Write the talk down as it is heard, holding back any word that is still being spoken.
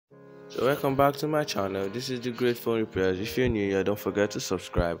So welcome back to my channel. This is the Great Phone Repairs. If you're new here, don't forget to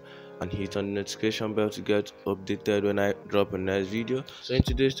subscribe and hit on the notification bell to get updated when I drop a next video. So in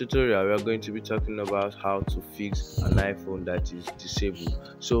today's tutorial, we are going to be talking about how to fix an iPhone that is disabled.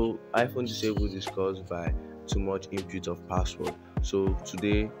 So iPhone disabled is caused by too much input of password. So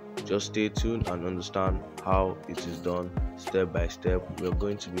today, just stay tuned and understand how it is done step by step. We are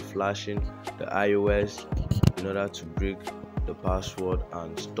going to be flashing the iOS in order to break the password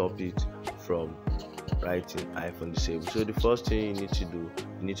and stop it from writing iPhone disabled. So the first thing you need to do,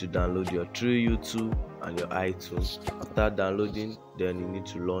 you need to download your TrueU2 and your iTunes. After downloading, then you need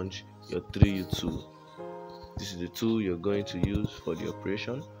to launch your TrueU2. This is the tool you're going to use for the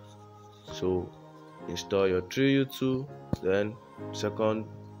operation. So install your TrueU2. Then second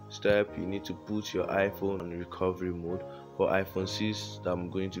step, you need to put your iPhone on recovery mode. For iPhone 6 that I'm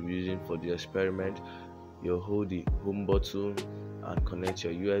going to be using for the experiment, you hold the home button and connect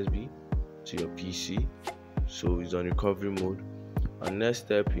your USB to your PC, so it's on recovery mode. And next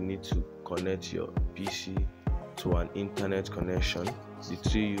step, you need to connect your PC to an internet connection. The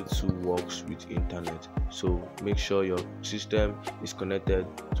TrueU2 works with internet, so make sure your system is connected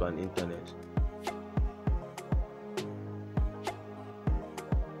to an internet.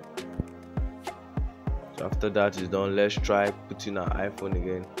 So after that is done, let's try putting our iPhone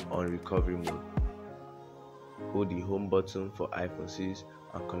again on recovery mode. Hold the home button for iPhone 6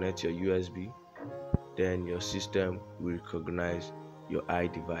 and connect your USB. Then your system will recognize your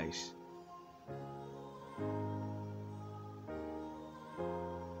iDevice.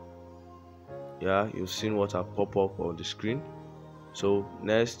 Yeah, you've seen what will pop up on the screen. So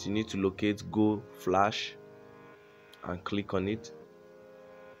next, you need to locate Go Flash and click on it.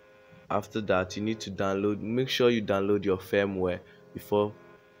 After that, you need to make sure you download your firmware before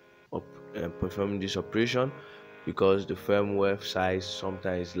performing this operation, because the firmware size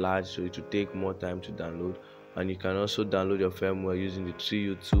sometimes is large, so it will take more time to download. And you can also download your firmware using the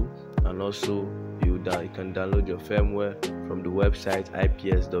TrueU2, and also you can download your firmware from the website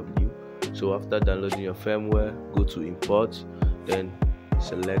IPSW. So after downloading your firmware, go to import, then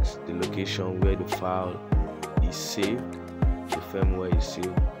select the location where the file is saved, the firmware is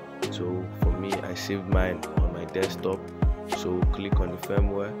saved. So for me, I saved mine on my desktop, so click on the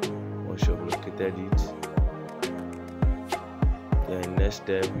firmware once you have located it. Then next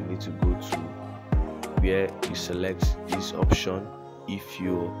step, you need to go to where you select this option. If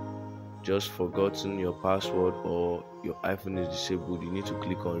you just forgotten your password or your iPhone is disabled, you need to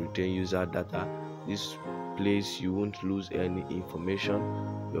click on retain user data. This place you won't lose any information.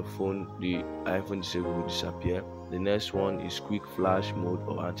 The iPhone disabled will disappear. The next one is quick flash mode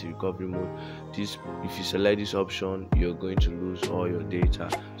or anti-recovery mode. If you select this option, you're going to lose all your data.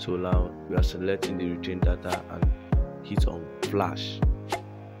 So now we are selecting the retain data and hit on flash.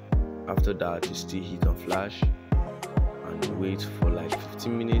 After that, you still hit on flash and wait for like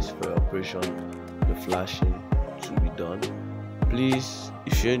 15 minutes for your operation, the flashing, to be done. Please,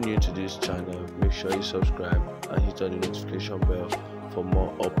 if you're new to this channel, make sure you subscribe and hit on the notification bell for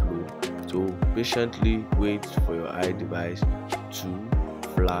more upload. So patiently wait for your iDevice to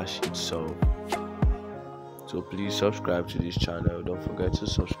flash itself. So please subscribe to this channel. Don't forget to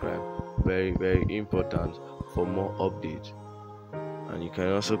subscribe. Very, very important for more updates. And you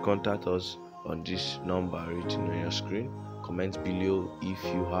can also contact us on this number written on your screen. Comment below if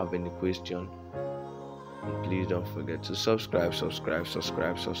you have any question. And please don't forget to subscribe,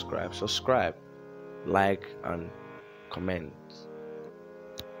 like and comment.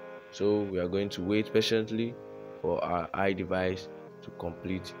 So we are going to wait patiently for our iDevice to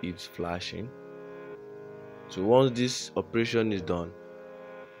complete its flashing. So once this operation is done,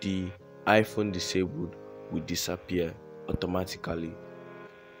 the iPhone disabled will disappear automatically.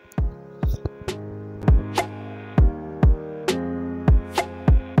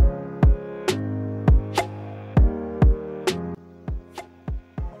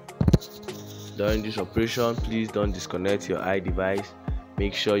 During this operation, please don't disconnect your iDevice.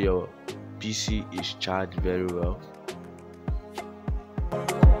 Make sure your PC is charged very well.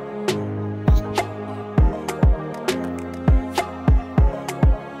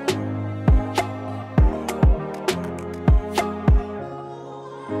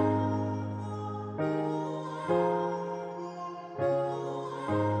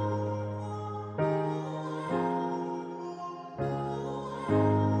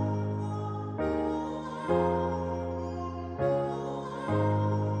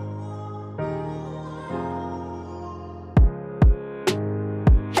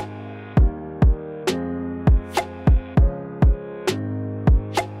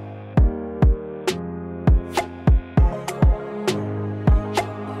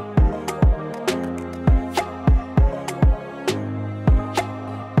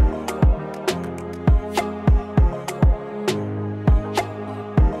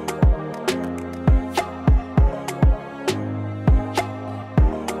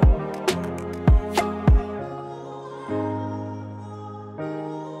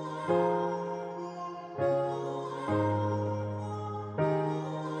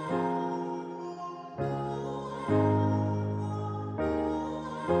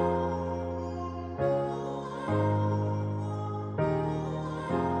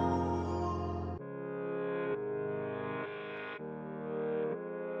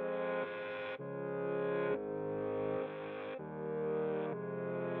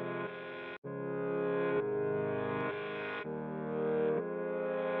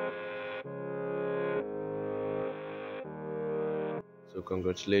 So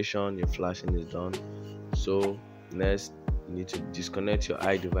congratulations, your flashing is done. So next, you need to disconnect your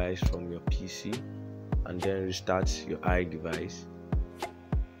iDevice from your PC and then restart your iDevice.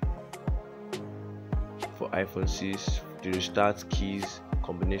 For iPhone 6, the restart keys,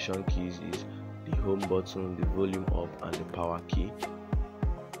 combination keys is the home button, the volume up and the power key.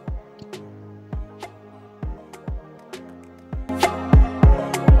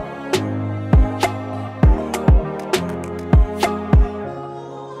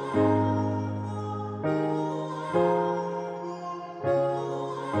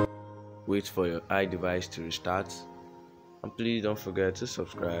 Wait for your iDevice to restart, and please don't forget to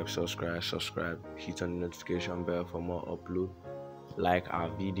subscribe, hit on the notification bell for more upload, like our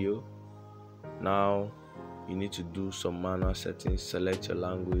video. Now you need to do some manual settings. Select your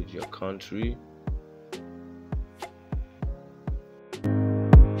language, your country.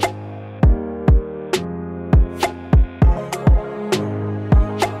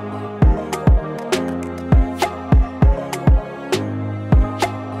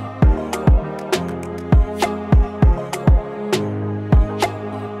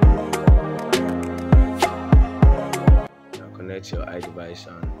 Connect your iDevice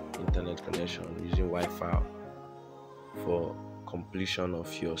and internet connection using Wi-Fi for completion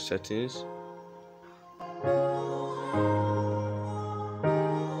of your settings.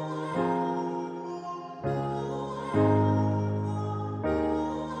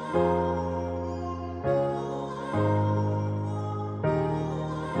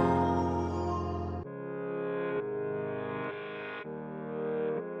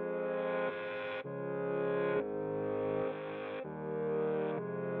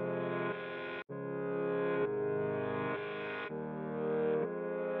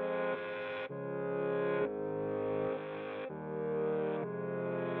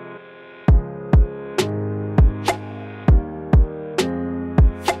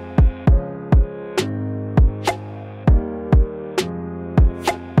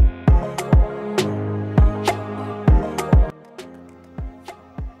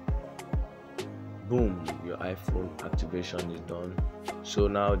 Boom, your iPhone activation is done. So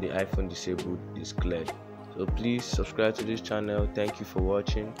now the iPhone disabled is cleared. So please subscribe to this channel. Thank you for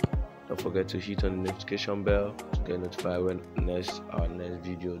watching. Don't forget to hit on the notification bell to get notified when our next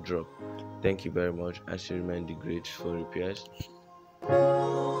video drop. Thank you very much, and still remain the great phone repairs.